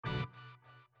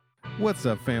What's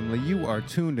up, family? You are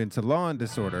tuned into Law and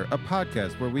Disorder, a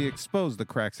podcast where we expose the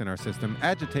cracks in our system,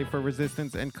 agitate for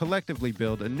resistance, and collectively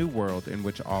build a new world in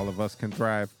which all of us can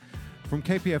thrive. From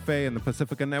KPFA and the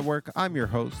Pacifica Network, I'm your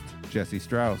host, Jesse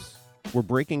Strauss. We're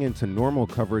breaking into normal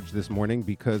coverage this morning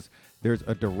because there's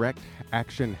a direct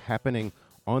action happening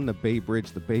on the Bay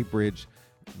Bridge. The Bay Bridge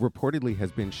reportedly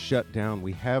has been shut down.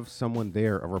 We have someone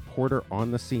there, a reporter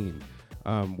on the scene.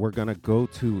 We're going to go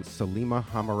to Salima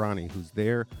Hamarani, who's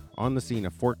there on the scene, a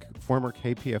former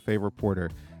KPFA reporter,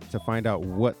 to find out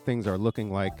what things are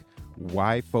looking like,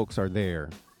 why folks are there.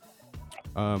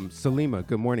 Salima,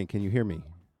 good morning. Can you hear me?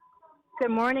 Good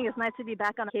morning. It's nice to be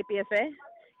back on KPFA.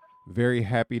 Very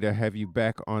happy to have you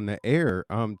back on the air.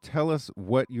 Tell us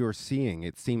what you're seeing.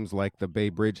 It seems like the Bay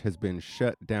Bridge has been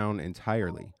shut down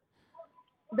entirely.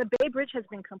 The Bay Bridge has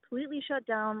been completely shut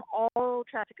down. All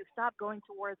traffic has stopped going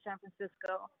towards San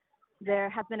Francisco. There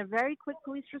has been a very quick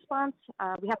police response.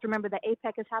 We have to remember that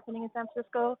APEC is happening in San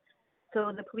Francisco,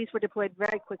 so the police were deployed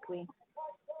very quickly.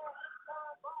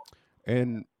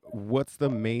 And what's the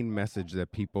main message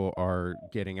that people are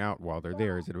getting out while they're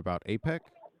there? Is it about APEC?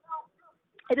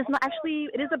 It is not actually.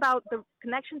 It is about the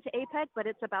connection to APEC, but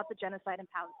it's about the genocide in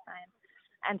Palestine.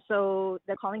 And so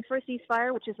they're calling for a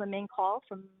ceasefire, which is the main call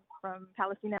from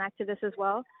Palestinian activists as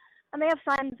well. And they have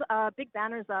signs, big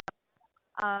banners up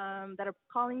that are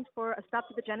calling for a stop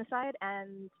to the genocide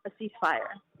and a ceasefire.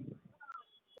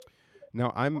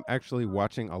 Now, I'm actually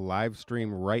watching a live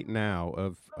stream right now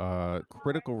of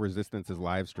Critical Resistance's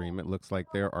live stream. It looks like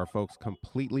there are folks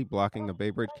completely blocking the Bay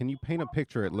Bridge. Can you paint a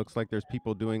picture? It looks like there's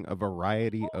people doing a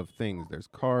variety of things. There's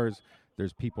cars.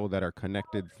 There's people that are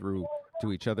connected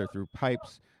to each other through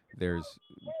pipes.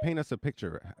 Paint us a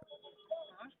picture.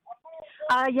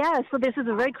 So this is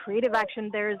a very creative action.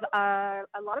 There's a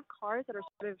lot of cars that are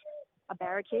sort of a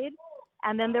barricade,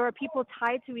 and then there are people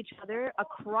tied to each other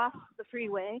across the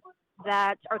freeway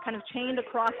that are kind of chained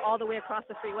all the way across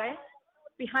the freeway.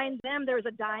 Behind them, there's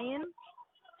a die-in.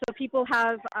 So people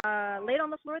have laid on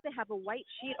the floor. They have a white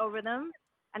sheet over them,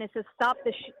 and it says "Stop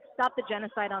the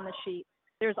genocide" on the sheet.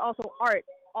 There's also art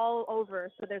all over.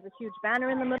 So there's a huge banner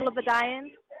in the middle of the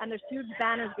die-in, and there's huge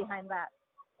banners behind that.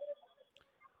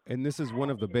 And this is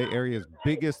one of the Bay Area's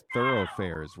biggest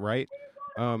thoroughfares, right?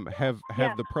 Have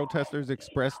the protesters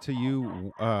expressed to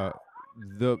you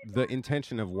the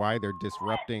intention of why they're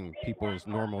disrupting people's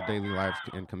normal daily lives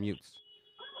and commutes?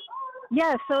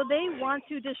 Yeah, so they want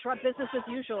to disrupt business as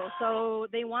usual. So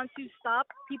they want to stop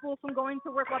people from going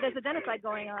to work while there's a genocide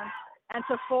going on, and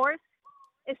to force,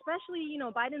 especially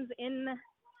Biden's in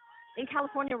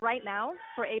California right now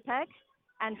for APEC.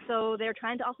 And so they're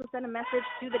trying to also send a message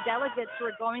to the delegates who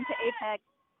are going to APEC.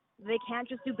 They can't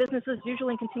just do business as usual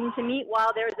and continue to meet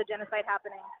while there is a genocide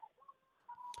happening.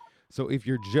 So if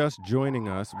you're just joining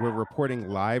us, we're reporting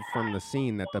live from the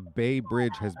scene that the Bay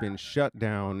Bridge has been shut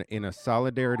down in a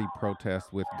solidarity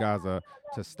protest with Gaza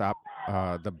to stop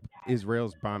the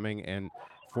Israel's bombing and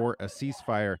for a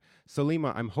ceasefire.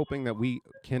 Salima, I'm hoping that we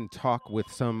can talk with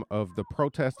some of the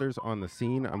protesters on the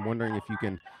scene. I'm wondering if you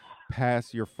can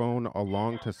pass your phone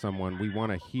along to someone. We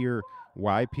want to hear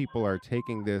why people are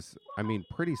taking this,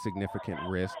 pretty significant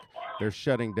risk. They're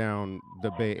shutting down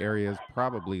the Bay Area's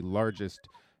probably largest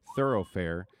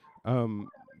thoroughfare.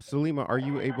 Salima, are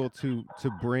you able to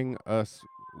bring us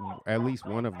at least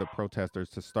one of the protesters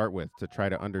to start with to try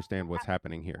to understand what's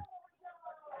happening here?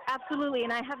 Absolutely,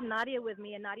 and I have Nadia with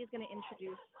me, and Nadia's going to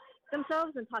introduce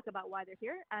themselves and talk about why they're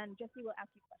here, and Jesse will ask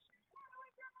you questions.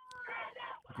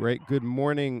 Great. Good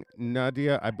morning,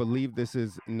 Nadia. I believe this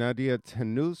is Nadia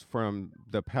Tanouz from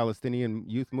the Palestinian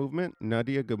Youth Movement.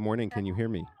 Nadia, good morning. Can you hear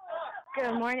me?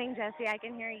 Good morning, Jesse. I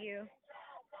can hear you.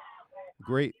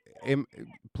 Great.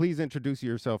 Please introduce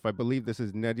yourself. I believe this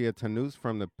is Nadia Tanouz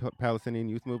from the Palestinian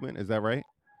Youth Movement. Is that right?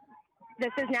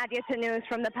 This is Nadia Tanouz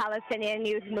from the Palestinian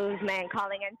Youth Movement,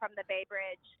 calling in from the Bay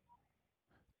Bridge.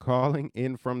 Calling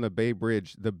in from the Bay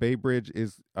Bridge. The Bay Bridge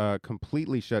is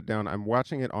completely shut down. I'm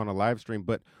watching it on a live stream,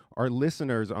 but our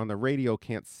listeners on the radio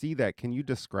can't see that. Can you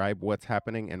describe what's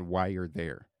happening and why you're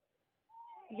there?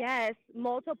 Yes,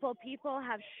 multiple people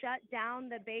have shut down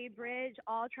the Bay Bridge.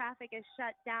 All traffic is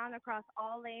shut down across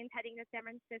all lanes heading to San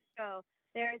Francisco.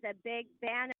 There is a big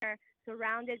banner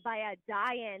surrounded by a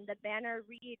die-in. The banner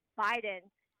reads, "Biden,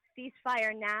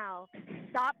 ceasefire now.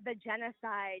 Stop the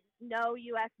genocide. No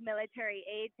U.S. military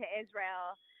aid to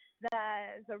Israel."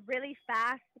 There's a really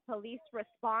fast police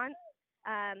response,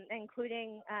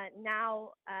 including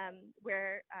now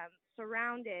we're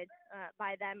surrounded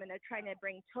by them, and they're trying to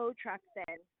bring tow trucks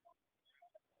in.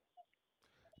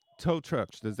 Tow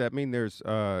trucks. Does that mean there's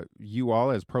you all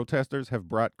as protesters have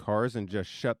brought cars and just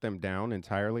shut them down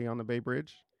entirely on the Bay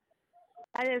Bridge?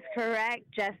 That is correct,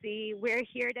 Jesse. We're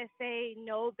here to say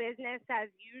no business as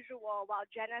usual while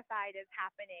genocide is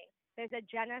happening. There's a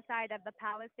genocide of the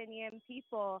Palestinian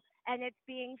people, and it's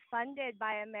being funded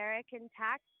by the American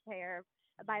taxpayer.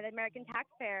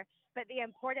 But the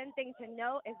important thing to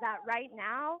note is that right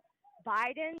now,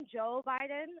 Joe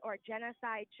Biden, or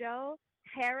Genocide Joe,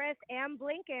 Harris, and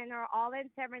Blinken are all in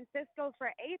San Francisco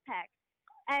for APEC,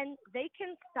 and they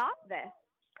can stop this.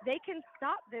 They can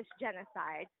stop this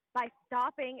genocide by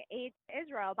stopping aid to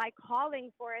Israel, by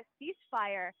calling for a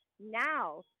ceasefire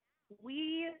now.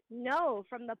 We know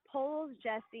from the polls,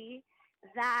 Jesse,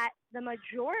 that the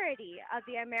majority of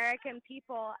the American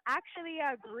people actually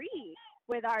agree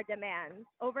with our demands.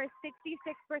 Over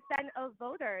 66% of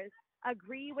voters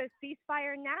agree with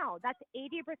ceasefire now. That's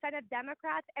 80% of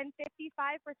Democrats and 55%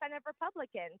 of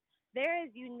Republicans. There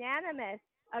is unanimous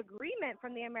agreement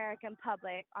from the American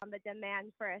public on the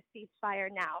demand for a ceasefire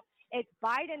now. It's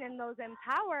Biden and those in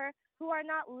power who are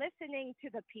not listening to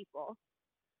the people.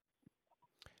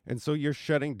 And so you're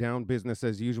shutting down business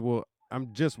as usual.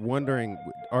 I'm just wondering,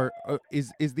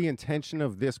 is the intention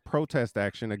of this protest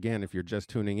action, again, if you're just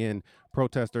tuning in,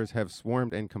 protesters have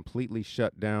swarmed and completely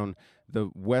shut down the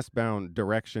westbound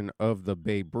direction of the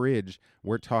Bay Bridge.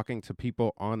 We're talking to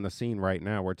people on the scene right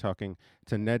now. We're talking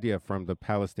to Nedia from the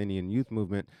Palestinian Youth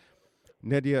Movement.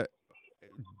 Nedia,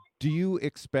 do you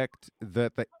expect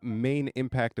that the main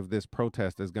impact of this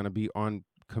protest is going to be on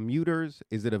commuters?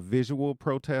 Is it a visual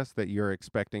protest that you're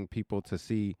expecting people to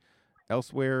see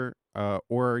elsewhere,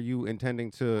 or are you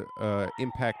intending to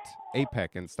impact APEC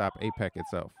and stop APEC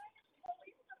itself?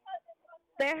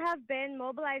 There have been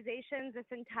mobilizations this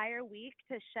entire week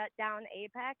to shut down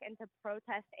APEC and to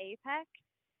protest APEC.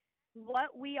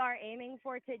 What we are aiming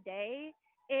for today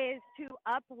is to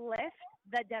uplift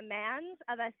the demands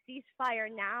of a ceasefire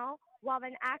now while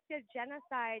an active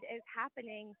genocide is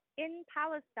happening in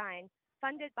Palestine,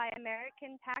 funded by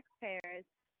American taxpayers.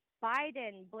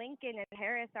 Biden, Blinken, and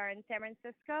Harris are in San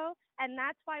Francisco, and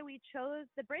that's why we chose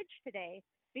the bridge today,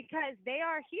 because they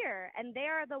are here and they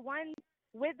are the ones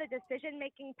with the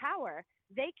decision-making power.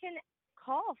 They can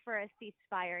call for a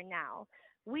ceasefire now.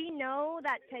 We know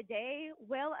that today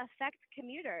will affect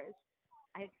commuters.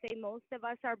 I'd say most of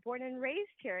us are born and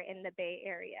raised here in the Bay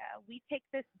Area. We take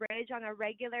this bridge on a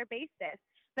regular basis.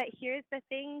 But here's the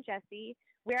thing, Jesse.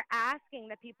 We're asking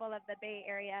the people of the Bay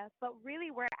Area, but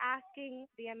really we're asking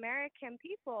the American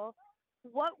people,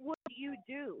 what would you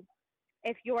do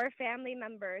if your family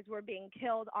members were being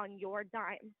killed on your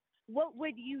dime? What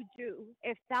would you do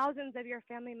if thousands of your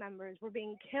family members were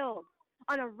being killed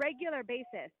on a regular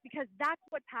basis? Because that's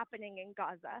what's happening in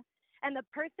Gaza. And the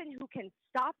person who can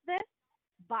stop this,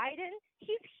 Biden,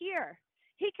 he's here.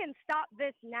 He can stop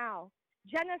this now.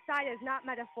 Genocide is not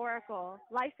metaphorical.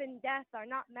 Life and death are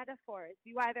not metaphors.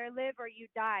 You either live or you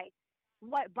die.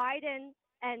 What Biden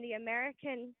and the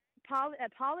American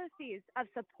policies of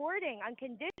supporting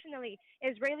unconditionally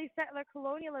Israeli settler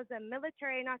colonialism,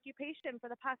 military and occupation for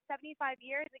the past 75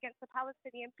 years against the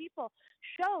Palestinian people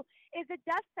show is a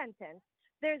death sentence.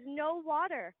 There's no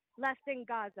water left in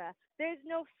Gaza. There's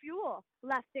no fuel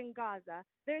left in Gaza.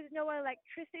 There's no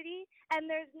electricity and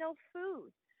there's no food.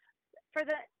 For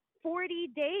the 40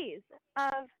 days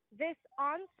of this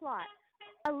onslaught,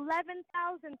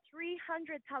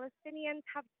 11,300 Palestinians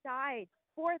have died.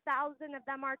 4,000 of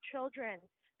them are children.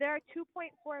 There are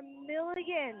 2.4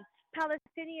 million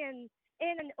Palestinians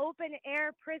in an open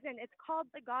air prison. It's called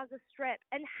the Gaza Strip.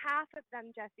 And half of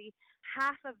them, Jesse,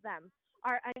 half of them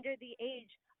are under the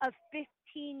age of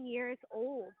 15 years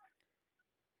old.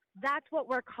 That's what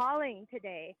we're calling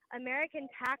today. American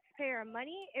taxpayer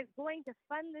money is going to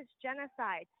fund this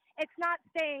genocide. It's not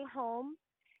staying home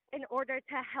in order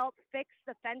to help fix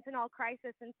the fentanyl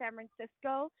crisis in San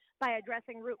Francisco by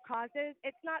addressing root causes.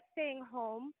 It's not staying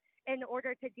home in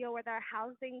order to deal with our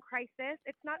housing crisis.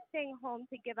 It's not staying home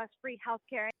to give us free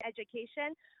healthcare and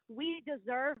education. We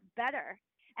deserve better.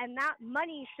 And that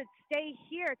money should stay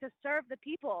here to serve the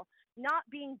people, not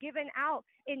being given out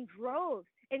in droves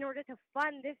in order to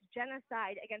fund this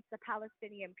genocide against the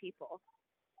Palestinian people.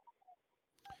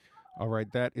 All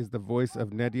right, that is the voice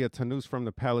of Nedia Tanous from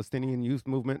the Palestinian Youth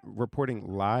Movement reporting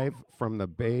live from the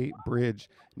Bay Bridge.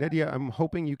 Nedia, I'm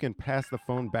hoping you can pass the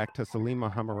phone back to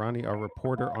Salima Hamarani, our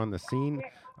reporter on the scene.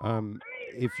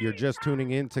 If you're just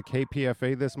tuning in to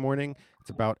KPFA this morning, it's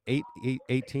about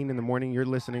 8:18 in the morning. You're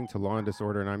listening to Law and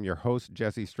Disorder, and I'm your host,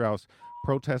 Jesse Strauss.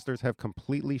 Protesters have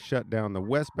completely shut down the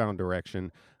westbound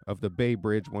direction of the Bay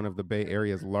Bridge, one of the Bay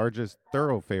Area's largest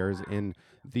thoroughfares, in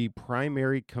the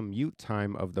primary commute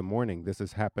time of the morning. This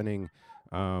is happening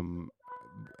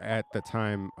at the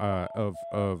time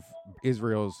of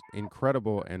Israel's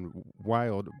incredible and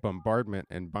wild bombardment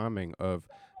and bombing of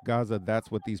Gaza.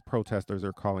 That's what these protesters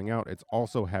are calling out. It's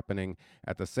also happening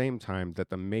at the same time that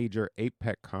the major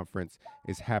APEC conference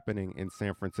is happening in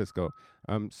San Francisco.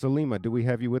 Salima, do we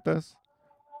have you with us?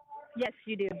 Yes,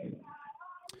 you do.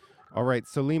 All right,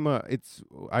 Salima,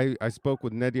 I spoke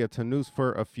with Nedia Tanous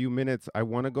for a few minutes. I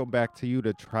want to go back to you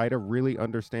to try to really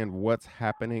understand what's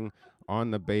happening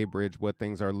on the Bay Bridge, what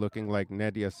things are looking like.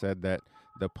 Nedia said that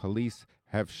the police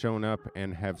have shown up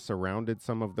and have surrounded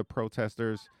some of the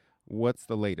protesters. What's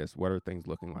the latest? What are things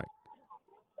looking like?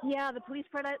 Yeah, the police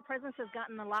presence has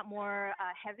gotten a lot more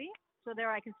heavy. So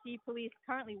there I can see police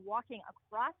currently walking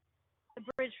across the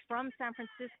bridge from San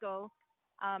Francisco,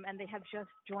 and they have just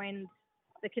joined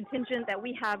the contingent that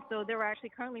we have. So there are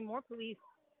actually currently more police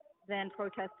than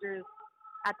protesters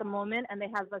at the moment, and they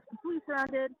have the police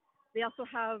surrounded. They also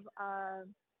have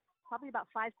probably about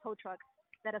 5 tow trucks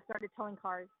that have started towing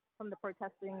cars from the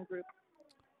protesting group.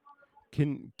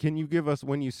 Can you give us,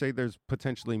 when you say there's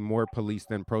potentially more police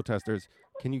than protesters,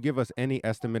 can you give us any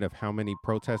estimate of how many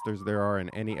protesters there are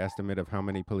and any estimate of how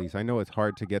many police? I know it's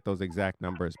hard to get those exact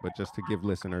numbers, but just to give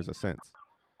listeners a sense.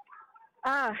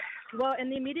 Well, in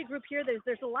the immediate group here,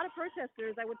 there's a lot of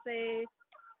protesters. I would say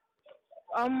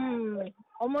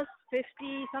almost 50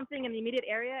 something in the immediate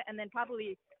area, and then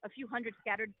probably a few hundred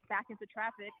scattered back into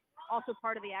traffic, also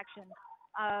part of the action.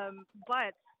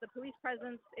 But the police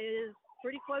presence is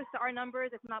pretty close to our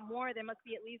numbers, if not more. There must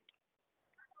be at least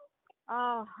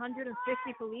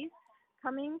 150 police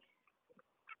coming.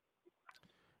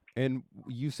 And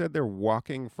you said they're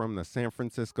walking from the San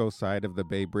Francisco side of the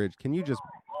Bay Bridge. Can you just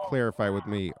clarify with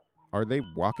me, are they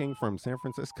walking from San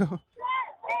Francisco?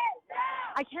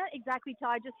 I can't exactly tell.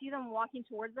 I just see them walking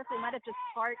towards us. They might have just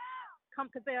parked,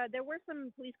 because there were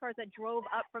some police cars that drove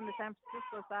up from the San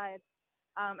Francisco side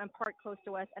and parked close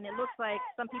to us. And it looks like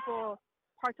some people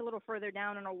parked a little further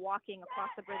down and are walking across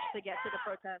the bridge to get to the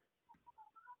protest.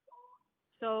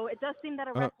 So it does seem that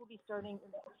arrests will be starting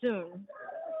soon.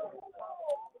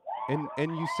 And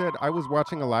you said, I was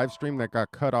watching a live stream that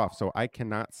got cut off, so I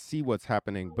cannot see what's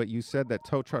happening. But you said that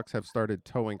tow trucks have started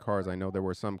towing cars. I know there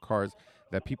were some cars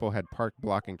that people had parked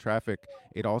blocking traffic.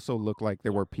 It also looked like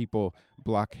there were people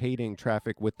blockading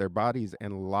traffic with their bodies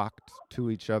and locked to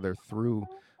each other through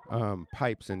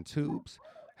pipes and tubes.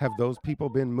 Have those people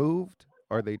been moved?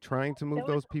 Are they trying to move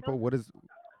those people? What is?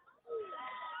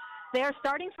 They are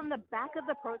starting from the back of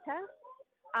the protest.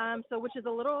 So which is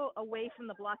a little away from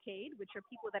the blockade, which are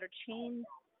people that are chained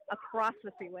across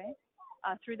the freeway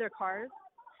through their cars.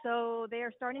 So they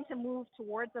are starting to move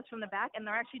towards us from the back, and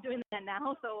they're actually doing that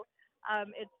now. So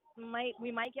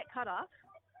we might get cut off.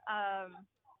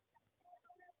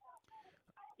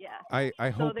 Yeah. I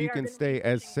hope you can stay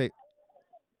as safe.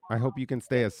 I hope you can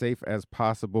stay as safe as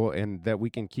possible and that we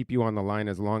can keep you on the line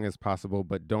as long as possible,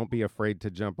 but don't be afraid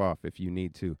to jump off if you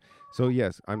need to. So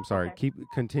yes, I'm sorry. Okay.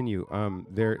 Continue.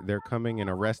 They're coming and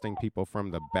arresting people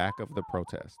from the back of the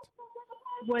protest.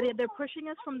 Well, they're pushing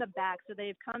us from the back. So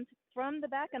they've come from the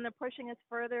back and they're pushing us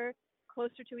further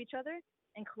closer to each other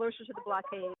and closer to the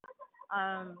blockade.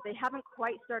 They haven't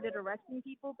quite started arresting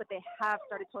people, but they have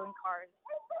started towing cars.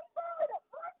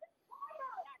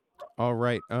 All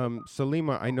right.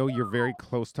 Salima, I know you're very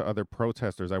close to other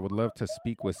protesters. I would love to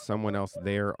speak with someone else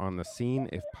there on the scene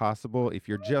if possible. If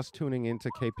you're just tuning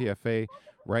into KPFA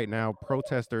right now,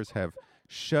 protesters have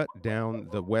shut down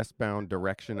the westbound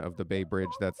direction of the Bay Bridge.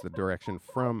 That's the direction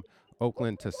from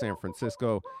Oakland to San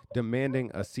Francisco,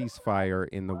 demanding a ceasefire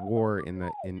in the war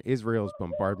in Israel's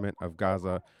bombardment of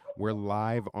Gaza. We're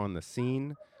live on the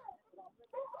scene,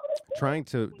 trying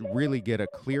to really get a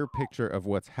clear picture of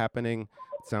what's happening.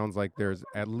 It sounds like there's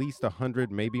at least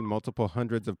 100, maybe multiple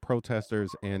hundreds of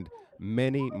protesters, and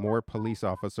many more police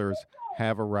officers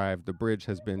have arrived. The bridge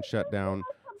has been shut down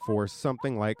for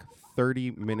something like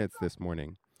 30 minutes this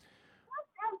morning.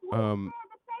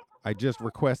 I just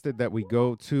requested that we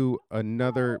go to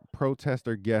another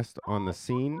protester guest on the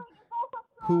scene.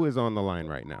 Who is on the line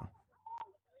right now?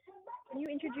 Can you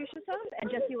introduce yourself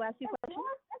and Jesse will ask you questions?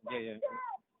 Yeah.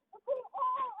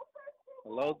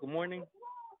 Hello, good morning.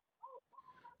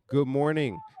 Good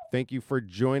morning. Thank you for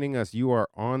joining us. You are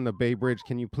on the Bay Bridge.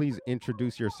 Can you please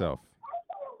introduce yourself?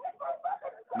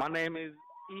 My name is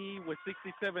E with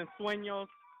 67 Sueños.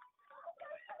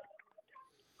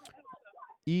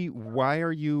 E, why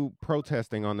are you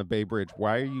protesting on the Bay Bridge?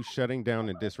 Why are you shutting down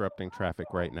and disrupting traffic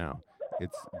right now?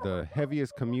 It's the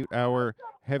heaviest commute hour,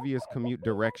 heaviest commute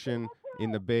direction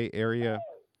in the Bay Area.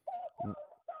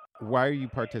 Why are you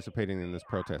participating in this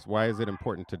protest? Why is it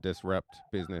important to disrupt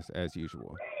business as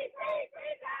usual?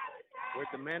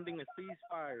 We're demanding a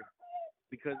ceasefire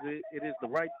because it is the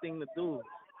right thing to do.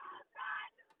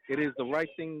 It is the right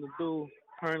thing to do.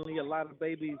 Currently, a lot of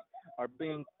babies are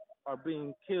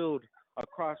being killed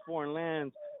across foreign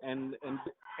lands, and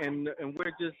and and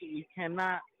we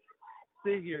cannot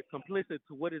sit here complicit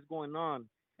to what is going on,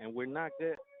 and we're not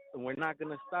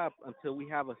gonna stop until we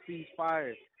have a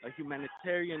ceasefire, a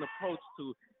humanitarian approach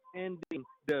to ending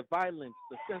the violence,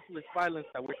 the senseless violence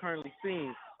that we're currently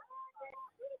seeing.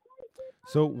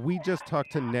 So we just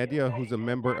talked to Nedia, who's a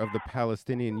member of the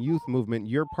Palestinian Youth Movement.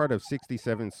 You're part of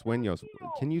 67 Sueños.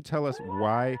 Can you tell us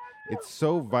why it's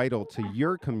so vital to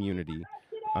your community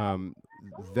um,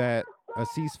 that a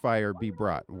ceasefire be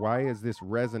brought? Why is this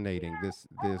resonating? This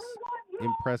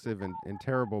impressive and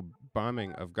terrible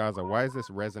bombing of Gaza. Why is this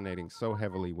resonating so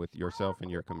heavily with yourself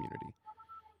and your community?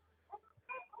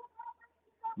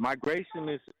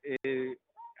 Migration is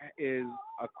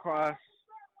across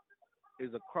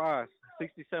is across.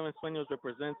 67 Sueños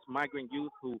represents migrant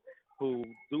youth who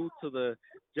due to the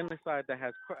genocide that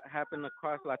has happened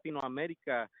across Latino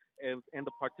America and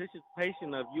the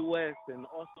participation of U.S. and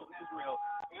also Israel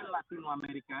in Latino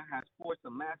America has forced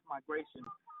a mass migration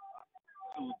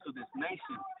to this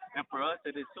nation. And for us,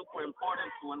 it is super important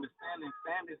to understand and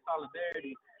stand in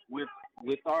solidarity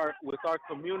with our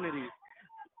communities.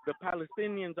 The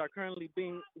Palestinians are currently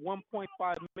being 1.5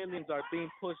 million are being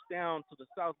pushed down to the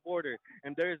south border,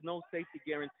 and there is no safety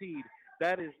guaranteed.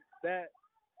 That is that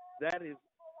that is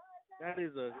that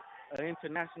is an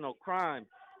international crime,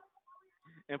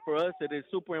 and for us, it is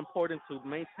super important to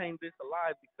maintain this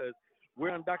alive because we're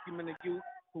undocumented youth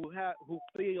who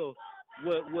feel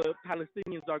what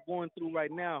Palestinians are going through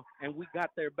right now, and we got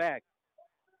their back.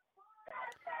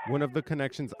 One of the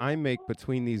connections I make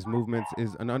between these movements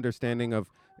is an understanding of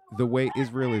the way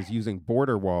Israel is using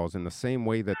border walls in the same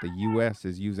way that the U.S.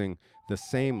 is using the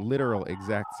same literal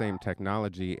exact same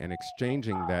technology and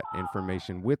exchanging that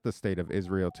information with the state of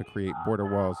Israel to create border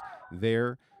walls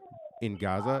there in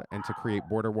Gaza and to create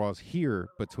border walls here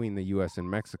between the U.S. and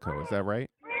Mexico. Is that right?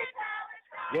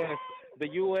 Yes, the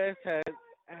U.S.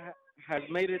 has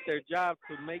made it their job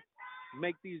to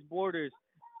make these borders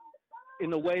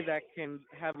in a way that can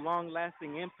have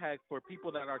long-lasting impact for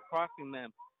people that are crossing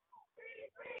them.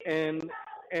 And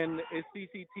it's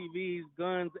CCTVs,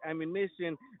 guns,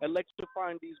 ammunition,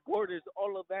 electrifying these borders.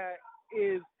 All of that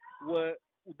is what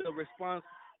the response,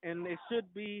 and it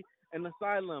should be an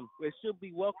asylum. It should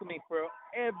be welcoming for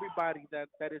everybody that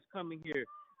is coming here.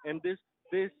 And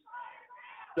the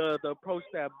approach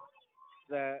that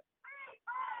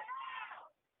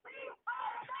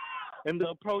and the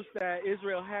approach that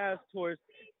Israel has towards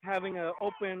having an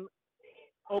open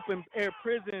air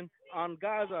prison on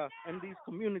Gaza and these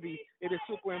communities, it is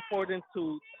super important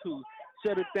to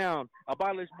shut it down,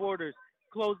 abolish borders,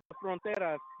 close the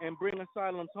fronteras, and bring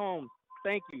asylums home.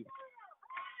 Thank you.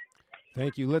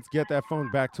 Thank you. Let's get that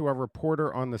phone back to our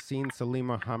reporter on the scene,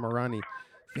 Salima Hamarani.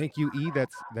 Thank you, E.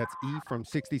 That's E from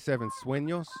 67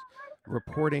 Sueños,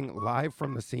 reporting live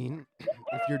from the scene.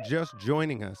 If you're just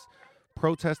joining us,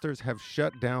 protesters have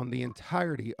shut down the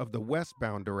entirety of the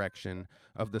westbound direction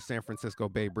of the San Francisco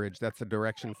Bay Bridge. That's the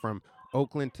direction from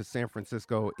Oakland to San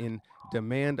Francisco in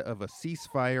demand of a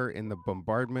ceasefire in the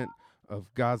bombardment of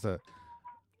Gaza.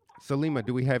 Salima,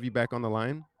 do we have you back on the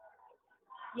line?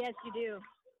 Yes, you do.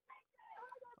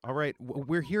 All right.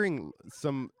 We're hearing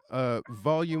some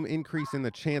volume increase in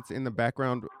the chants in the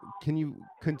background. Can you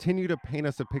continue to paint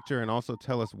us a picture and also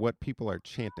tell us what people are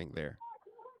chanting there?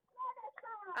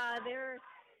 They're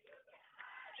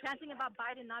chanting about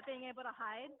Biden not being able to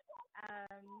hide,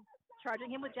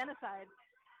 charging him with genocide.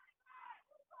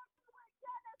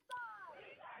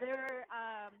 They're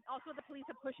also the police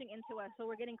are pushing into us, so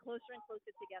we're getting closer and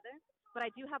closer together. But I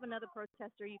do have another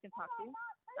protester you can talk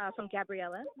to from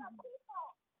Gabriella.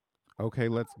 Okay,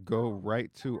 let's go right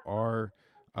to our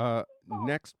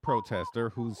next protester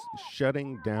who's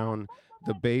shutting down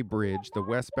the Bay Bridge, the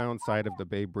westbound side of the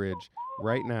Bay Bridge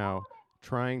right now,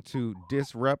 trying to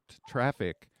disrupt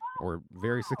traffic, or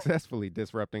very successfully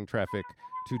disrupting traffic,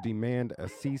 to demand a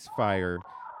ceasefire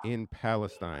in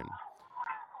Palestine.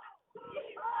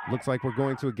 Looks like we're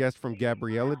going to a guest from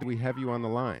Gabriella. Do we have you on the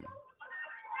line?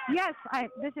 Yes,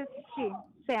 this is she,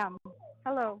 Sam.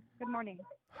 Hello, good morning.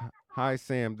 Hi,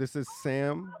 Sam. This is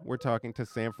Sam. We're talking to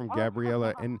Sam from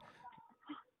Gabriella, and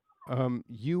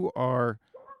you are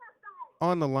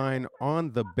on the line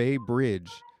on the Bay Bridge.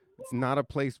 It's not a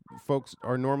place folks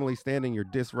are normally standing. You're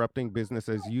disrupting business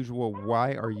as usual.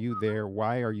 Why are you there?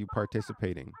 Why are you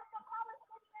participating?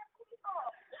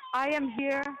 I am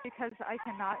here because I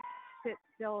cannot sit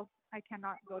still. I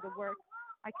cannot go to work.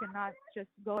 I cannot just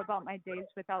go about my days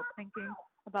without thinking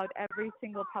about every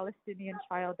single Palestinian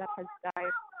child that has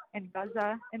died in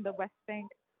Gaza, in the West Bank,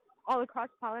 all across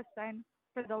Palestine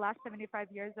for the last 75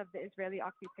 years of the Israeli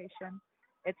occupation.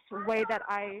 It's a way that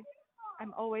I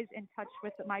am always in touch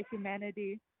with my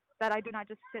humanity, that I do not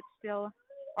just sit still,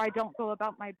 or I don't go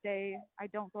about my day, I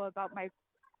don't go about my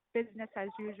business as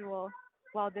usual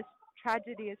while this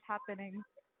tragedy is happening.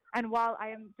 And while I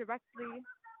am directly,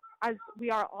 as we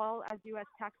are all as US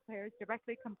taxpayers,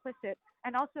 directly complicit,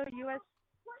 and also US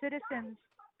citizens,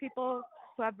 people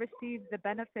who have received the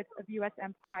benefits of US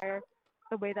empire,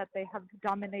 the way that they have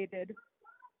dominated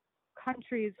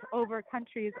countries over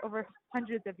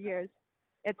hundreds of years.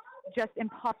 It's just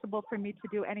impossible for me to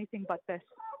do anything but this.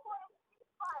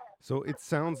 So it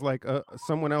sounds like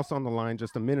someone else on the line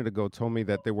just a minute ago told me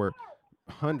that there were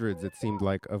hundreds, it seemed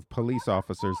like, of police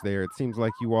officers there. It seems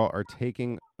like you all are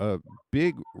taking a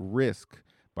big risk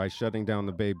by shutting down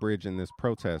the Bay Bridge in this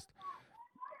protest.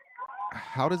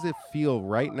 How does it feel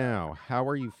right now? How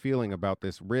are you feeling about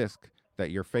this risk that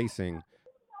you're facing?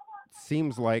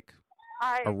 Seems like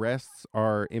I arrests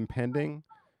are impending.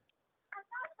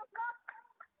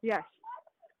 Yes,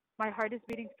 my heart is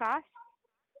beating fast.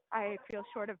 I feel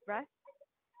short of breath.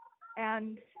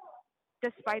 And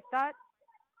despite that,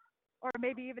 or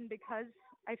maybe even because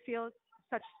I feel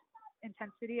such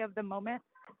intensity of the moment,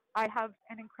 I have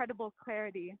an incredible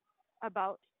clarity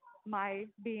about my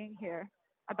being here,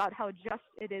 about how just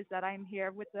it is that I'm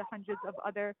here with the hundreds of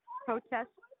other protesters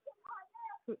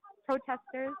who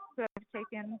have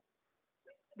taken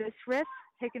this risk,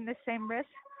 taken the same risk,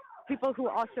 people who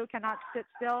also cannot sit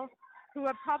still, who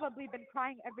have probably been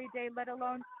crying every day, let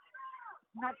alone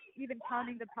not even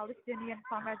counting the Palestinian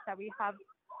comrades that we have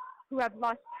who have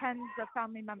lost tens of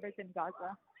family members in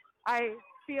Gaza. I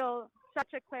feel such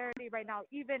a clarity right now,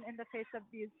 even in the face of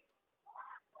these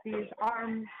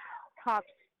armed cops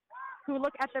who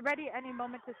look at the ready any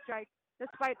moment to strike,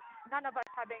 despite none of us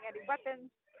having any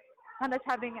weapons, none of us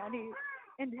having any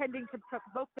intending to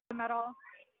provoke them at all.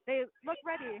 They look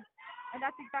ready, and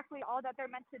that's exactly all that they're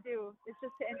meant to do, is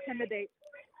just to intimidate.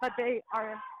 But they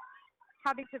are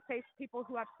having to face people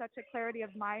who have such a clarity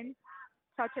of mind,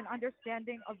 such an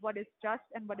understanding of what is just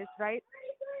and what is right.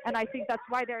 And I think that's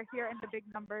why they're here in the big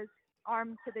numbers,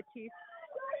 armed to the teeth.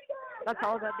 That's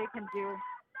all that they can do.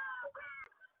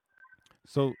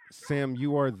 So, Sam,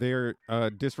 you are there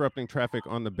disrupting traffic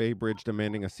on the Bay Bridge,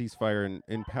 demanding a ceasefire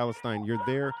in Palestine. You're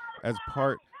there as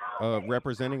part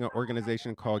representing an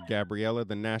organization called Gabriela,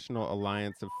 the National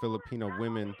Alliance of Filipino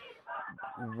Women.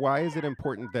 Why is it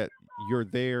important that you're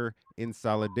there in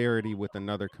solidarity with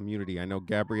another community? I know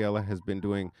Gabriela has been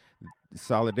doing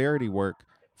solidarity work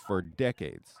for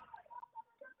decades.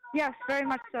 Yes, very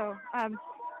much so.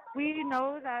 We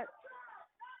know that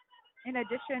in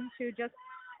addition to just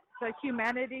the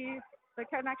humanity, the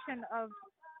connection of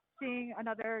seeing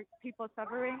another people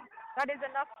suffering, that is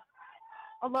enough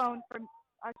alone for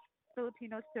us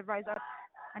Filipinos to rise up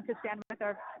and to stand with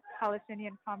our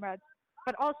Palestinian comrades.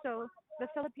 But also, the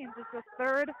Philippines is the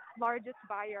third largest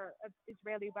buyer of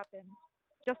Israeli weapons.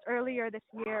 Just earlier this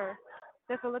year,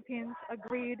 the Philippines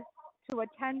agreed to a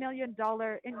 $10 million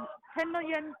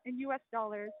in US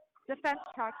dollars defense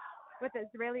tax with the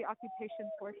Israeli occupation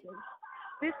forces.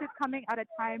 This is coming at a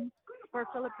time where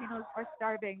Filipinos are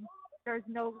starving. There's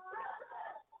no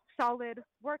solid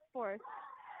workforce.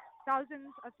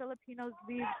 Thousands of Filipinos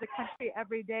leave the country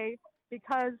every day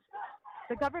because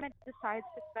the government decides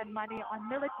to spend money on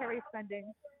military spending,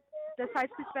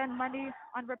 decides to spend money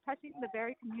on repressing the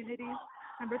very communities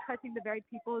and repressing the very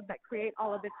people that create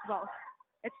all of its wealth.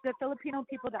 It's the Filipino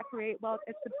people that create wealth.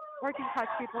 It's the working class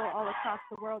people all across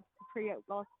the world who create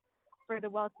wealth for the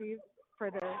wealthy, for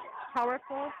the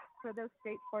powerful, for those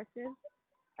state forces.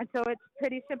 And so it's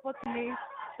pretty simple to me.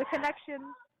 The connection,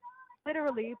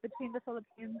 literally, between the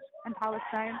Philippines and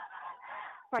Palestine,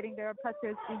 fighting their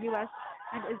oppressors, the U.S.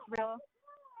 and Israel.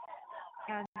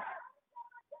 And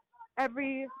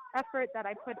every effort that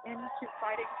I put into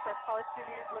fighting for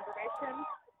Palestinian liberation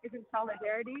is in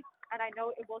solidarity, and I know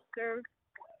it will serve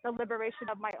the liberation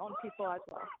of my own people as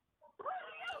well.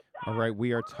 All right,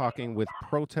 we are talking with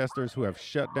protesters who have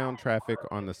shut down traffic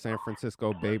on the San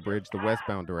Francisco Bay Bridge, the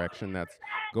westbound direction that's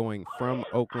going from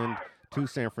Oakland to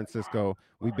San Francisco.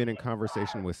 We've been in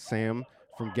conversation with Sam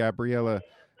from Gabriela.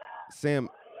 Sam,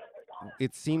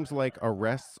 it seems like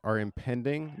arrests are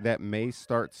impending that may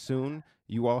start soon.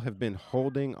 You all have been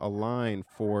holding a line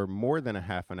for more than a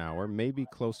half an hour, maybe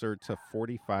closer to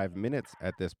 45 minutes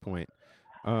at this point.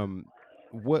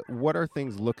 What are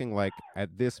things looking like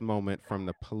at this moment from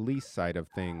the police side of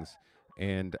things,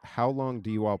 and how long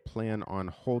do you all plan on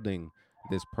holding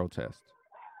this protest?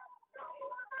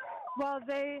 Well,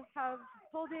 they have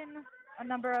pulled in a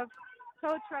number of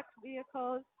tow truck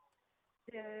vehicles.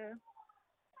 The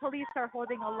police are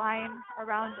holding a line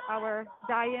around our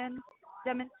die-in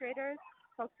demonstrators,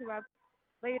 folks who have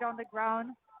laid on the ground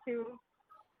to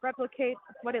replicate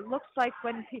what it looks like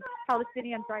when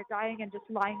Palestinians are dying and just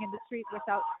lying in the street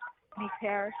without any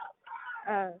care.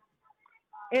 Uh,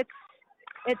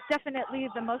 it's definitely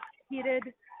the most heated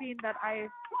scene that I've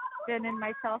been in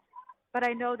myself, but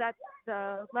I know that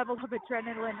the level of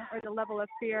adrenaline or the level of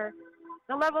fear,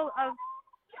 the level of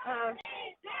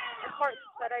importance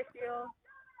that I feel,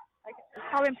 like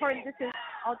how important this is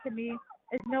all to me,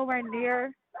 is nowhere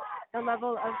near the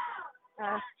level of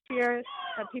fear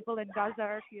that people in Gaza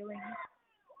are feeling,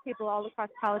 people all across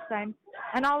Palestine,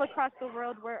 and all across the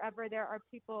world, wherever there are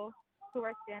people who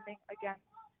are standing against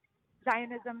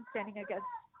Zionism, standing against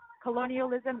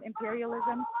colonialism,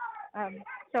 imperialism.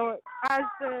 So as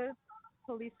the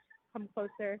police come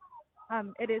closer,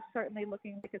 it is certainly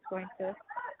looking like it's going to.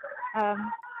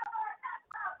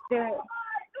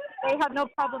 They have no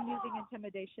problem using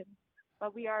intimidation,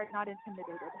 but we are not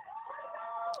intimidated.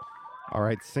 All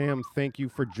right, Sam, thank you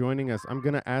for joining us. I'm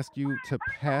going to ask you to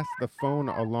pass the phone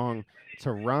along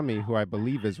to Rami, who I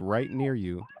believe is right near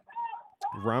you.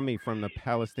 Rami from the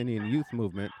Palestinian Youth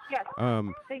Movement. Yes.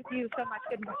 Thank you so much.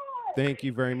 Good morning. Thank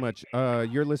you very much.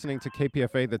 You're listening to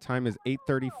KPFA. The time is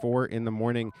 8:34 in the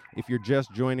morning. If you're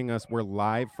just joining us, we're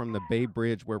live from the Bay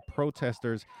Bridge, where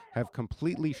protesters have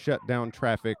completely shut down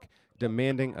traffic,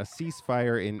 demanding a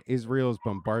ceasefire in Israel's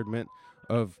bombardment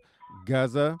of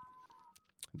Gaza.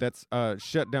 That's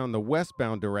shut down the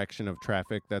westbound direction of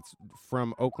traffic. That's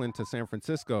from Oakland to San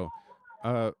Francisco.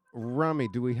 Rami,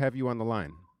 do we have you on the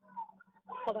line?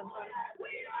 Hold on.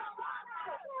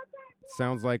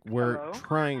 Sounds like we're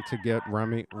trying to get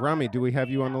Rami. Rami, do we have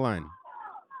you on the line?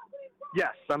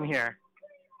 Yes, I'm here.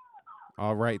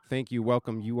 All right. Thank you.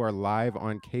 Welcome. You are live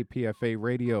on KPFA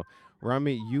Radio.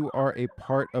 Rami, you are a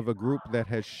part of a group that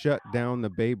has shut down the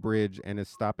Bay Bridge and is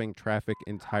stopping traffic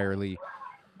entirely.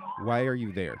 Why are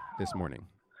you there this morning?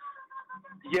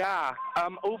 Yeah,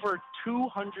 over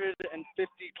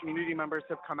 250 community members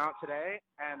have come out today,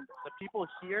 and the people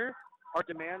here are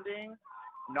demanding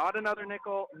not another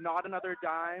nickel, not another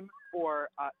dime for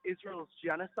Israel's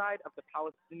genocide of the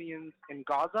Palestinians in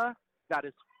Gaza that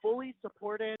is fully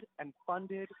supported and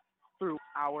funded through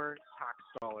our tax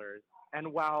dollars.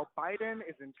 And while Biden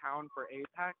is in town for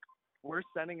AIPAC, we're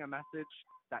sending a message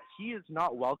that he is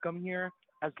not welcome here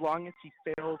as long as he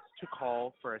fails to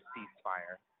call for a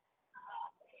ceasefire.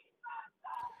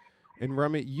 And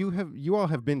Rami, you all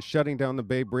have been shutting down the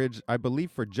Bay Bridge, I believe,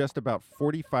 for just about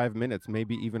 45 minutes,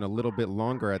 maybe even a little bit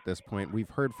longer at this point. We've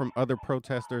heard from other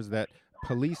protesters that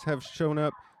police have shown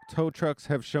up, tow trucks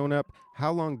have shown up.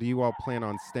 How long do you all plan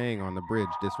on staying on the bridge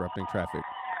disrupting traffic?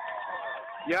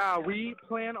 Yeah, we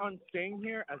plan on staying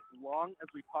here as long as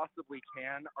we possibly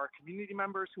can. Our community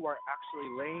members who are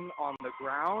actually laying on the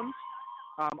ground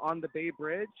on the Bay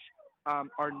Bridge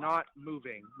are not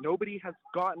moving. Nobody has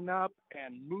gotten up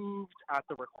and moved at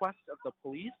the request of the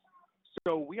police.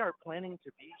 So we are planning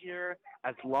to be here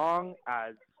as long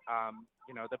as,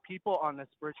 the people on this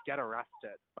bridge get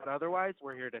arrested. But otherwise,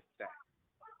 we're here to stay.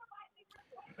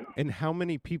 And how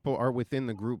many people are within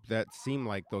the group that seem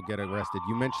like they'll get arrested?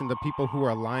 You mentioned the people who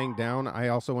are lying down. I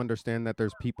also understand that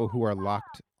there's people who are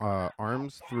locked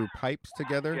arms through pipes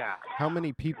together. Yeah. How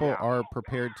many people are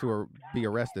prepared to be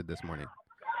arrested this morning?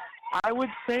 I would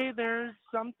say there's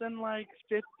something like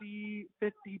 50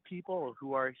 people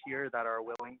who are here that are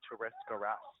willing to risk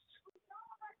arrest.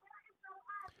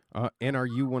 And are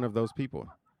you one of those people?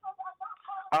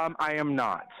 I am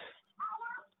not.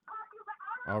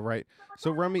 All right. So,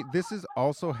 Rami, this is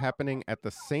also happening at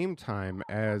the same time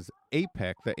as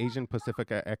APEC, the Asian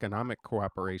Pacific Economic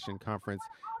Cooperation Conference,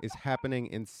 is happening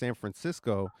in San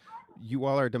Francisco. You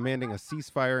all are demanding a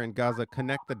ceasefire in Gaza.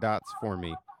 Connect the dots for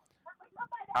me.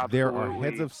 Absolutely. There are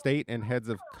heads of state and heads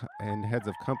of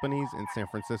companies in San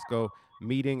Francisco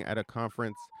meeting at a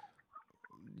conference.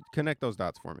 Connect those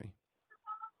dots for me.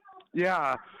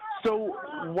 Yeah. So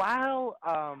while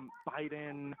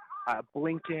Biden,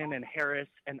 Blinken, and Harris,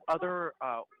 and other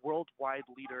worldwide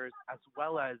leaders, as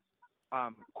well as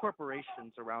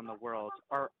corporations around the world,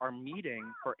 are meeting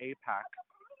for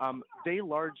AIPAC, they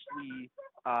largely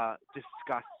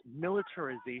discuss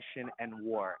militarization and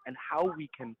war and how we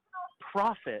can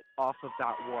profit off of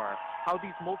that war, how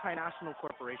these multinational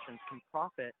corporations can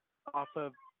profit off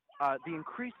of the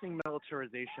increasing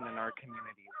militarization in our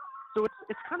communities. So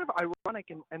it's kind of ironic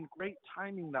and great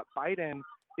timing that Biden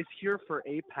is here for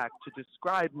AIPAC to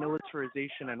describe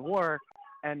militarization and war,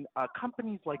 and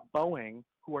companies like Boeing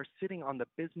who are sitting on the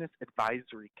Business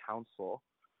Advisory Council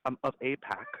of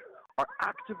APEC are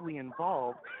actively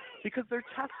involved because they're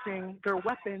testing their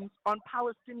weapons on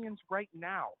Palestinians right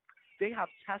now. They have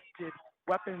tested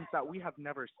weapons that we have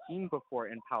never seen before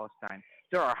in Palestine.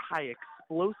 There are high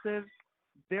explosives.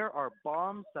 There are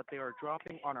bombs that they are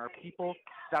dropping on our people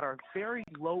that are very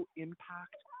low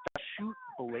impact, that shoot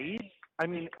blades. I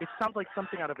mean, it sounds like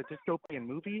something out of a dystopian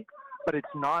movie, but it's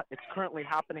not. It's currently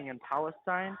happening in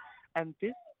Palestine. And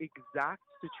this exact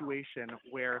situation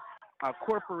where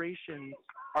corporations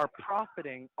are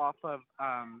profiting off of,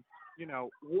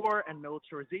 war and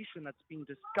militarization that's being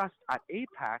discussed at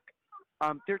APEC,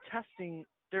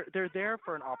 they're there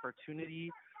for an opportunity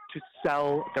to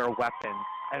sell their weapons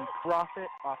and profit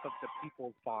off of the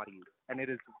people's bodies. And it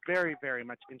is very, very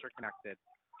much interconnected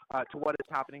to what is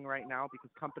happening right now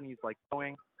because companies like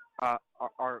Boeing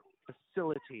are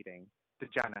facilitating the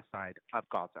genocide of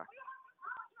Gaza.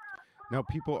 Now,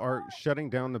 people are shutting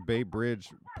down the Bay Bridge,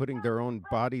 putting their own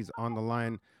bodies on the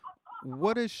line.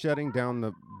 What is shutting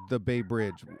down the Bay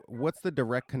Bridge? What's the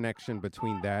direct connection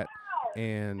between that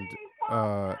and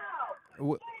the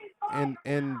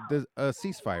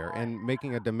ceasefire and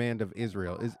making a demand of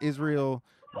Israel? Is Israel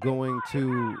going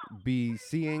to be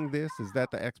seeing this? Is that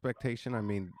the expectation? I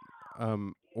mean,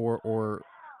 or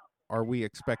are we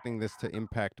expecting this to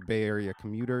impact Bay Area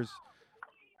commuters?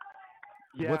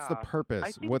 Yeah, What's the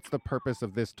purpose? What's the purpose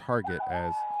of this target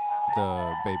as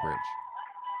the Bay Bridge?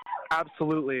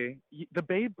 Absolutely. The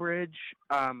Bay Bridge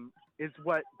is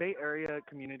what Bay Area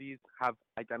communities have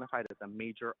identified as a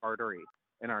major artery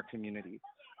in our community.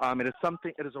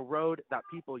 It is a road that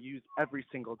people use every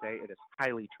single day. It is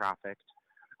highly trafficked.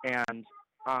 And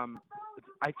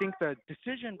I think the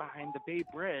decision behind the Bay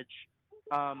Bridge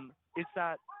is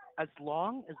that as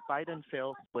long as Biden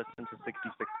fails to listen to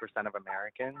 66% of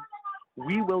Americans,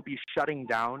 we will be shutting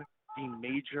down the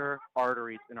major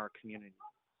arteries in our community.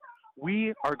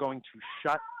 We are going to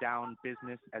shut down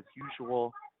business as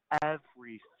usual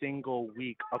every single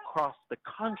week across the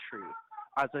country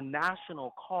as a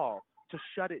national call to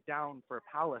shut it down for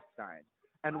Palestine.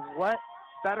 And what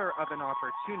better of an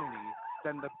opportunity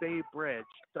than the Bay Bridge,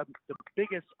 the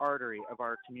biggest artery of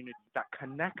our community that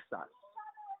connects us,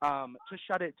 to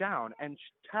shut it down and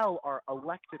tell our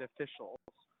elected officials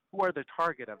who are the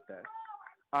target of this,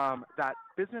 that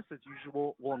business as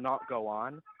usual will not go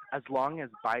on as long as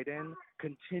Biden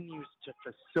continues to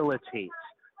facilitate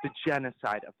the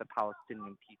genocide of the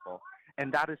Palestinian people.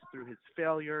 And that is through his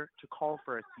failure to call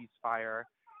for a ceasefire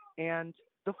and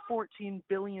the $14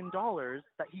 billion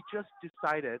that he just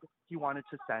decided he wanted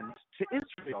to send to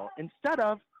Israel instead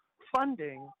of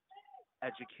funding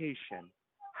education,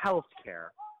 healthcare,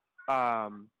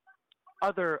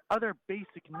 other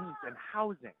basic needs and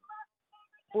housing.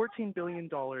 $14 billion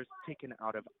taken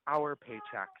out of our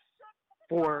paychecks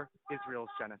for Israel's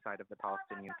genocide of the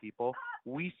Palestinian people.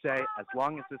 We say, as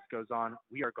long as this goes on,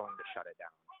 we are going to shut it down.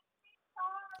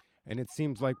 And it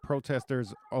seems like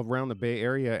protesters around the Bay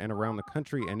Area and around the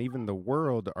country and even the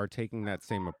world are taking that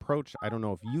same approach. I don't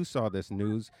know if you saw this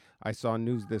news. I saw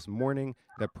news this morning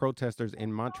that protesters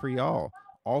in Montreal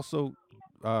also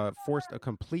forced a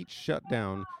complete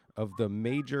shutdown of the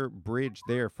major bridge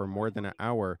there for more than an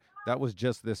hour. That was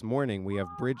just this morning. We have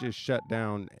bridges shut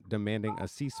down demanding a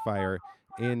ceasefire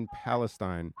in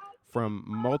Palestine from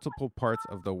multiple parts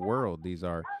of the world. These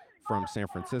are from San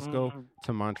Francisco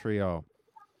to Montreal.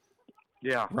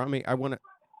 Yeah. Rami, I want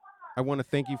to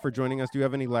thank you for joining us. Do you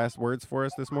have any last words for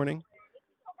us this morning?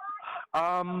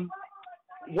 One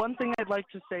thing I'd like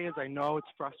to say is I know it's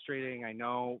frustrating. I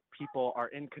know people are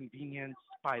inconvenienced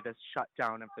by this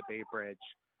shutdown of the Bay Bridge.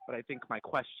 But I think my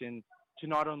question to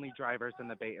not only drivers in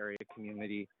the Bay Area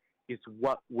community is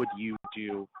what would you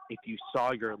do if you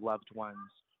saw your loved ones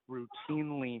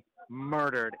routinely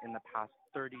murdered in the past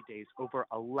 30 days? Over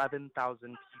 11,000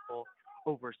 people,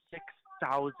 over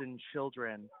 6,000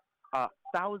 children.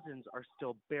 Thousands are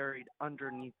still buried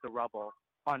underneath the rubble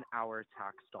on our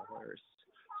tax dollars.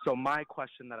 So my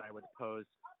question that I would pose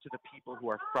to the people who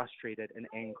are frustrated and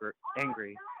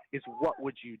angry is what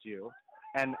would you do?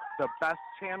 And the best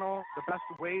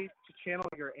way to channel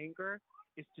your anger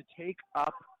is to take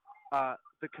up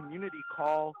the community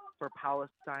call for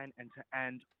Palestine and to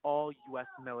end all U.S.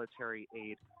 military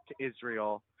aid to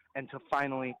Israel and to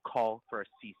finally call for a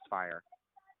ceasefire.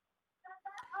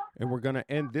 And we're going to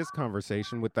end this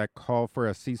conversation with that call for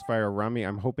a ceasefire. Rami,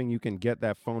 I'm hoping you can get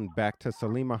that phone back to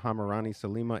Salima Hamarani.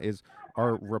 Salima is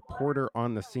our reporter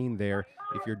on the scene there.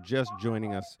 If you're just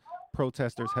joining us,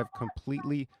 protesters have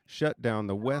completely shut down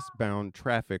the westbound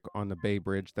traffic on the Bay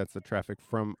Bridge. That's the traffic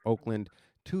from Oakland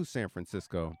to San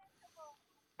Francisco.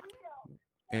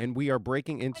 And we are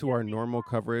breaking into our normal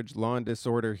coverage. Law and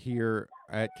Disorder here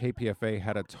at KPFA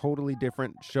had a totally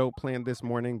different show planned this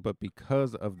morning, but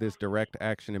because of this direct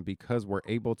action and because we're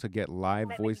able to get live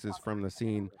voices from the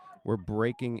scene, we're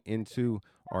breaking into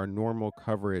our normal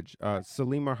coverage.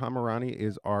 Salima Hamarani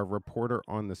is our reporter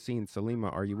on the scene.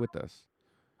 Salima, are you with us?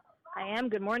 I am.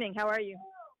 Good morning. How are you?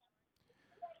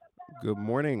 Good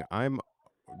morning. I'm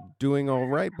doing all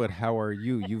right, but how are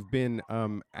you? You've been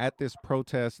at this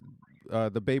protest.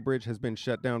 The Bay Bridge has been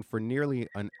shut down for nearly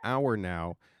an hour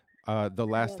now. The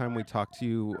last time we talked to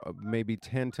you, maybe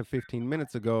 10 to 15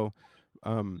 minutes ago,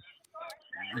 um,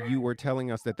 you were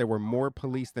telling us that there were more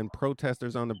police than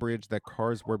protesters on the bridge, that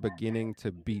cars were beginning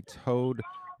to be towed.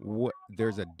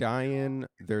 There's a die-in.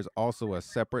 There's also a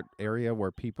separate area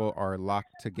where people are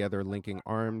locked together, linking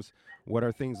arms. What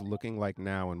are things looking like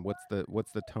now, and what's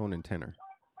the tone and tenor?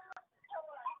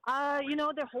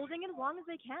 They're holding it as long as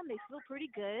they can. They feel pretty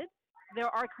good. There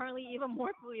are currently even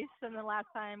more police than the last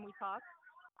time we talked.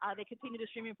 They continue to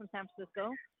stream in from San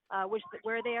Francisco,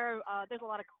 where they are. There's a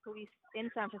lot of police in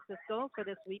San Francisco for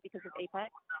this week because of APEC.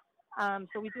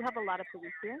 So we do have a lot of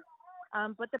police here.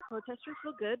 But the protesters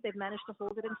feel good. They've managed to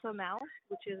hold it until now,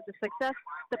 which is a success.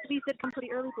 The police did come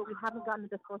pretty early, but we haven't gotten a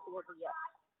dispersal order yet.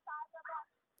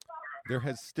 There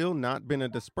has still not been a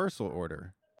dispersal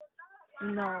order.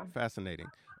 No. Fascinating.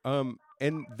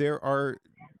 And there are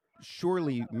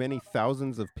surely many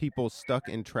thousands of people stuck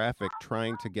in traffic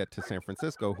trying to get to San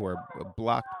Francisco who are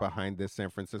blocked behind this San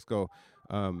Francisco,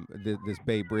 this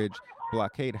Bay Bridge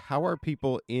blockade. How are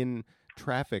people in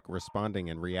traffic responding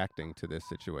and reacting to this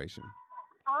situation?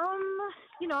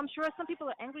 I'm sure some people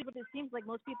are angry, but it seems like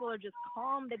most people are just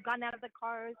calm. They've gotten out of the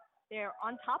cars. They're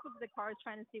on top of the cars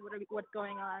trying to see what's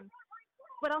going on.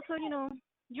 But also,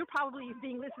 you're probably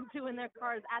being listened to in their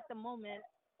cars at the moment.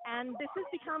 And this has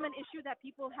become an issue that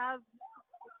people have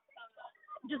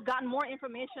just gotten more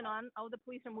information on. Oh, the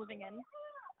police are moving in.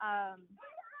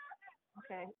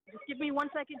 Okay. Just give me 1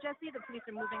 second, Jesse. The police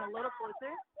are moving a little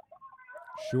closer.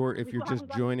 Sure, if you're just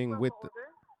joining with...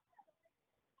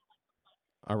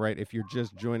 All right, if you're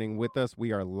just joining with us,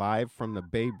 we are live from the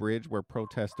Bay Bridge where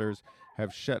protesters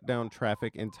have shut down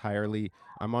traffic entirely.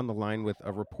 I'm on the line with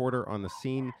a reporter on the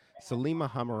scene, Salima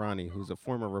Hamarani, who's a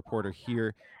former reporter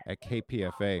here at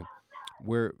KPFA.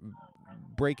 We're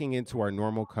breaking into our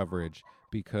normal coverage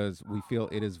because we feel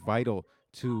it is vital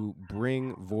to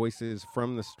bring voices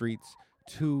from the streets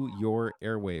to your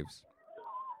airwaves.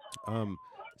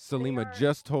 Salima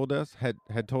just told us,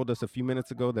 had told us a few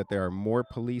minutes ago, that there are more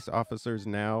police officers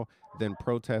now than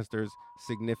protesters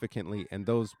significantly, and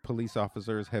those police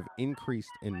officers have increased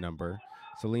in number.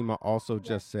 Salima also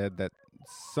just said that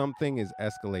something is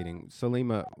escalating.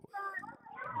 Salima,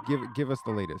 give us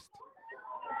the latest.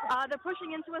 They're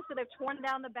pushing into us, so they've torn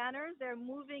down the banners. They're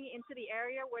moving into the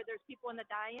area where there's people in the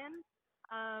die-in.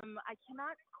 I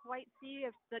cannot quite see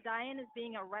if the die-in is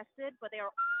being arrested, but they are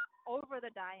over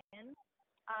the die-in.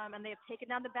 And they have taken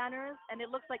down the banners, and it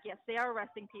looks like, yes, they are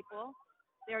arresting people.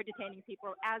 They are detaining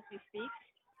people as we speak.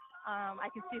 I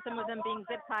can see some of them being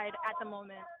zip-tied at the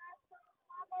moment.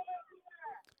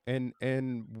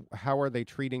 And how are they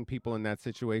treating people in that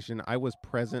situation? I was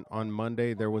present on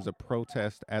Monday. There was a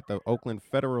protest at the Oakland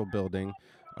Federal Building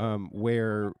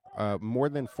where more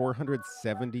than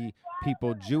 470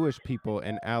 people, Jewish people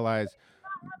and allies,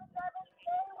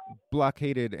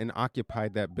 blockaded and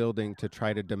occupied that building to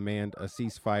try to demand a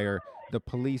ceasefire. The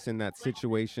police in that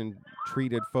situation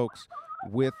treated folks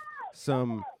with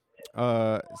some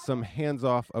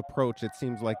hands-off approach. It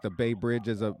seems like the Bay Bridge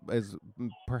is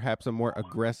perhaps a more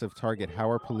aggressive target. How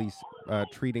are police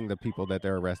treating the people that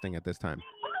they're arresting at this time?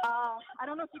 I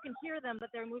don't know if you can hear them, but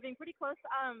they're moving pretty close.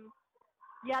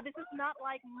 Yeah, this is not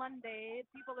like Monday.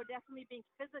 People are definitely being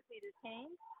physically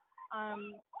detained.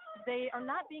 They are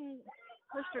not being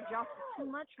pushed or jostled too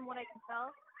much from what I can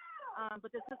tell,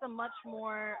 but this is a much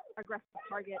more aggressive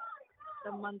target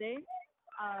than Monday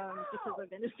because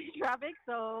of interstate traffic.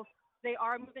 So they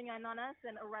are moving in on us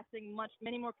and arresting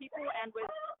many more people, and with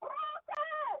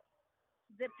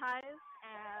zip ties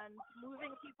and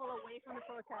moving people away from the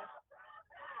protest.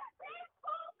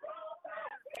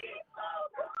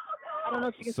 I don't know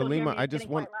if you can still hear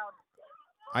me.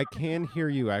 I can hear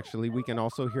you, actually. We can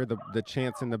also hear the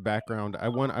chants in the background. I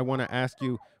want to ask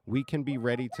you, we can be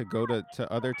ready to go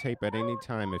to other tape at any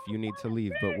time if you need to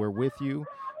leave, but we're with you.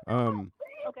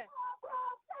 Okay.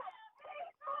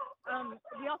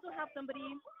 We also have somebody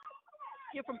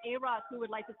here from A-Rock who would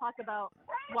like to talk about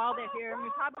while they're here. We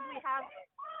probably have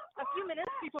a few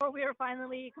minutes before we are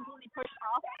finally completely pushed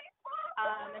off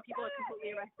and people are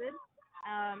completely arrested.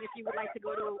 If you would like to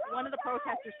go to one of the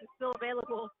protesters who's still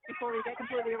available before we get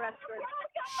completely arrested.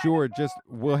 Sure. Just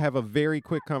we'll have a very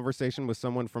quick conversation with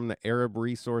someone from the Arab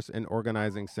Resource and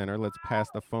Organizing Center. Let's pass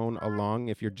the phone along.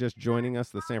 If you're just joining us,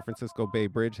 the San Francisco Bay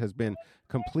Bridge has been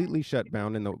completely shut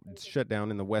down in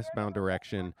the westbound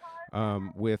direction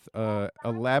with a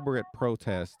elaborate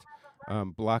protest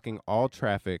blocking all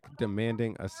traffic,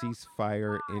 demanding a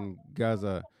ceasefire in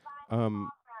Gaza. Um,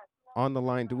 on the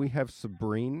line, do we have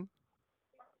Sabrine?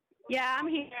 Yeah, I'm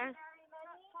here.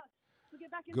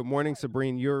 Good morning,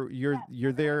 Sabrine.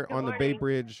 You're there Good on the Bay morning.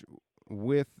 Bridge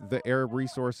with the Arab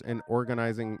Resource and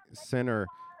Organizing Center.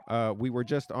 We were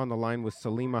just on the line with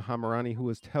Salima Hamarani, who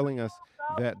was telling us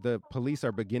that the police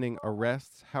are beginning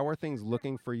arrests. How are things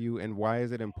looking for you, and why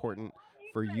is it important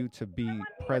for you to be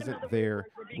present there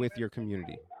with your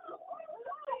community?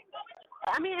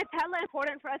 I mean, it's hella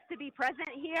important for us to be present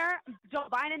here. Joe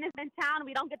Biden is in town.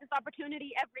 We don't get this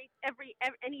opportunity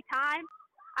any time.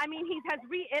 I mean, he has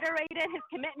reiterated his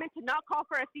commitment to not call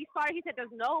for a ceasefire. He said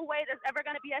there's no way there's ever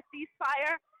going to be a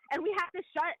ceasefire, and we have to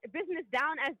shut business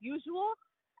down as usual.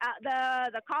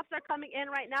 The cops are coming in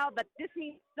right now, but this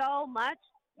means so much.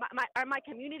 My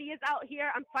community is out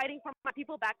here. I'm fighting for my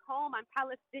people back home. I'm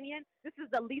Palestinian. This is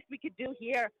the least we could do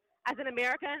here as an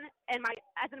American, and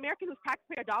as an American whose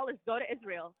taxpayer dollars go to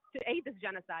Israel to aid this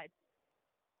genocide.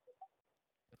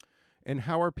 And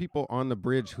how are people on the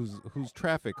bridge whose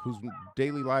traffic, whose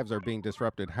daily lives are being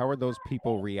disrupted? How are those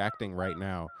people reacting right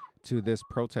now to this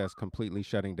protest completely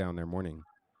shutting down their morning?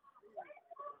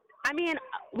 I mean,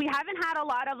 we haven't had a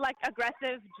lot of like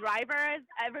aggressive drivers.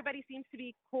 Everybody seems to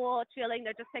be cool, chilling.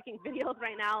 They're just taking videos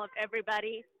right now of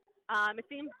everybody. It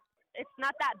seems it's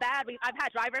not that bad. I've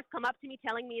had drivers come up to me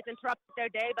telling me it's interrupted their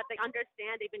day, but they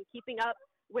understand. They've been keeping up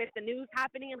with the news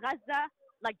happening in Gaza,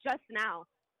 like just now.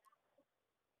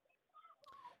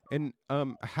 And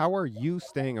how are you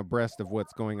staying abreast of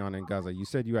what's going on in Gaza? You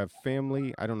said you have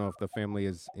family. I don't know if the family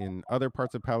is in other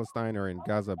parts of Palestine or in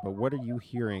Gaza, but what are you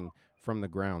hearing from the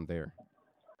ground there?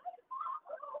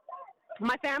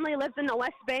 My family lives in the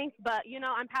West Bank, but, you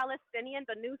know, I'm Palestinian.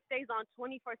 The news stays on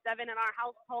 24/7 in our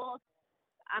household.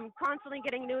 I'm constantly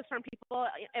getting news from people.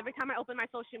 Every time I open my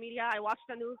social media, I watch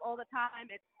the news all the time.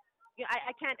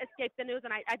 I can't escape the news,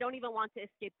 and I don't even want to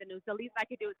escape the news. The least I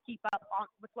could do is keep up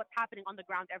with what's happening on the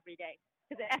ground every day,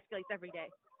 because it escalates every day.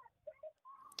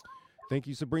 Thank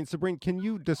you, Sabrine. Sabrine, can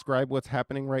you describe what's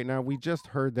happening right now? We just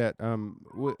heard that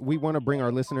we want to bring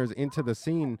our listeners into the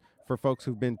scene for folks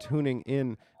who've been tuning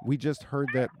in. We just heard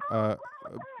that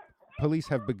police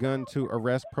have begun to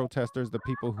arrest protesters, the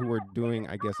people who are doing,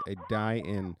 I guess, a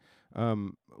die-in.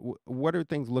 What are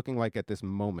things looking like at this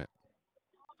moment?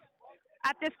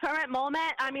 At this current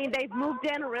moment, I mean, they've moved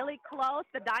in really close.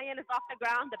 The die-in is off the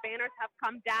ground. The banners have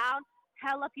come down.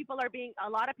 A lot of people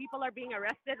are being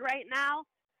arrested right now.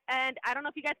 And I don't know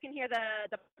if you guys can hear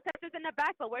the protesters in the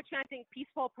back, but we're chanting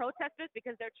peaceful protesters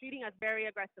because they're treating us very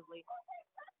aggressively.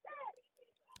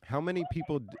 How many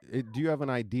people, do you have an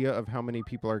idea of how many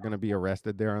people are going to be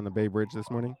arrested there on the Bay Bridge this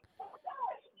morning?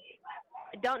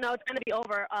 I don't know. It's going to be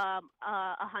over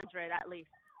 100 at least.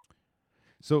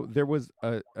 So there was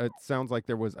it sounds like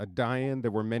there was a die-in. There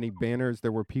were many banners.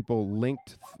 There were people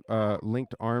linked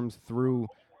arms through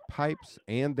pipes,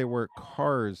 and there were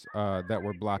cars that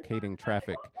were blockading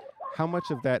traffic. How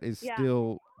much of that is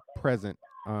still present,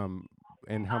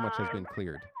 and how much has been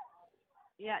cleared?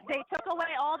 Yeah, they took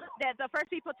away all the first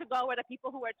people to go were the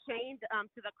people who were chained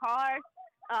to the cars.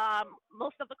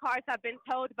 Most of the cars have been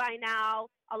towed by now.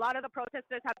 A lot of the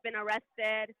protesters have been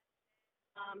arrested.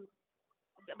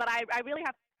 But I really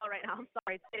have to go right now. I'm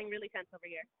sorry. It's getting really tense over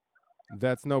here.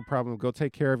 That's no problem. Go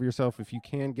take care of yourself. If you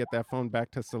can, get that phone back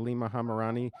to Salima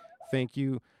Hamarani. Thank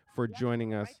you for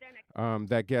joining us.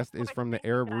 That guest is from the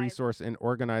Arab Resource and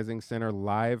Organizing Center,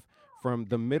 live from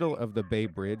the middle of the Bay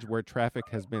Bridge, where traffic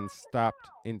has been stopped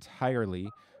entirely,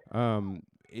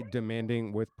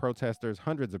 demanding, with protesters,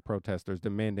 hundreds of protesters,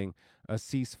 demanding a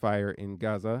ceasefire in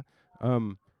Gaza.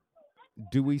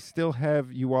 Do we still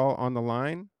have you all on the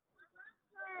line?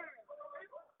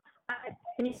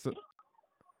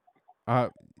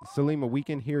 Salima, we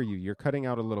can hear you. You're cutting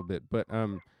out a little bit, but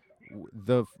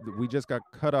we just got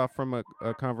cut off from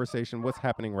a conversation. What's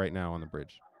happening right now on the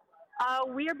bridge?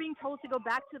 We are being told to go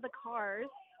back to the cars,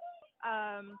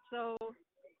 so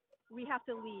we have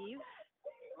to leave.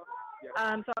 So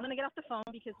I'm going to get off the phone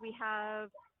because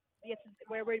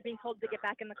where we're being told to get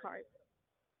back in the cars.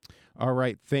 All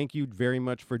right. Thank you very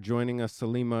much for joining us,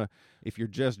 Salima. If you're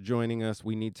just joining us,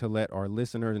 we need to let our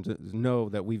listeners know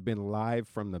that we've been live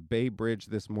from the Bay Bridge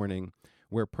this morning,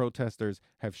 where protesters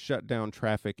have shut down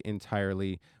traffic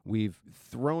entirely. We've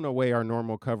thrown away our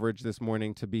normal coverage this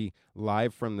morning to be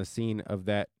live from the scene of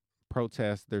that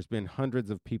protest. There's been hundreds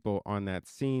of people on that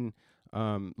scene.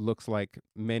 Looks like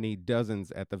many dozens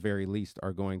at the very least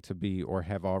are going to be or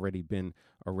have already been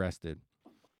arrested.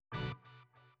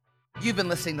 You've been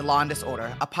listening to Law and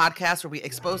Disorder, a podcast where we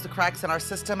expose the cracks in our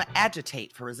system,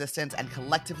 agitate for resistance, and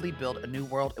collectively build a new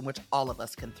world in which all of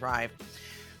us can thrive.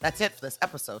 That's it for this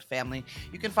episode, family.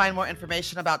 You can find more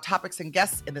information about topics and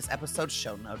guests in this episode's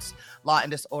show notes. Law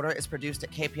and Disorder is produced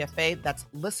at KPFA. That's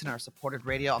listener-supported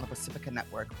radio on the Pacifica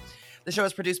Network. The show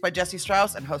is produced by Jesse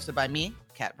Strauss and hosted by me,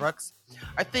 Kat Brooks.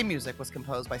 Our theme music was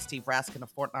composed by Steve Raskin of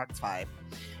Fort Knox 5.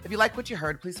 If you like what you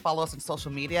heard, please follow us on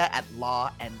social media at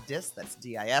Law and Dis, that's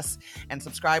D-I-S, and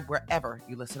subscribe wherever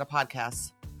you listen to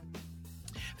podcasts.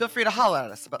 Feel free to holler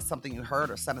at us about something you heard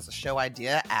or send us a show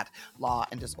idea at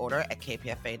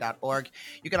lawanddisorder@kpfa.org.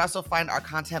 You can also find our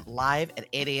content live at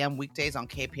 8 a.m. weekdays on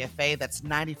KPFA. That's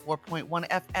 94.1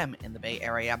 FM in the Bay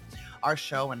Area. Our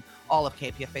show and all of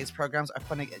KPFA's programs are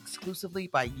funded exclusively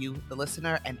by you, the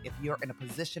listener. And if you're in a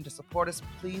position to support us,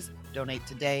 please donate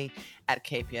today at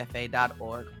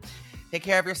kpfa.org. Take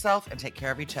care of yourself and take care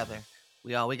of each other.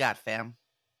 We all we got, fam.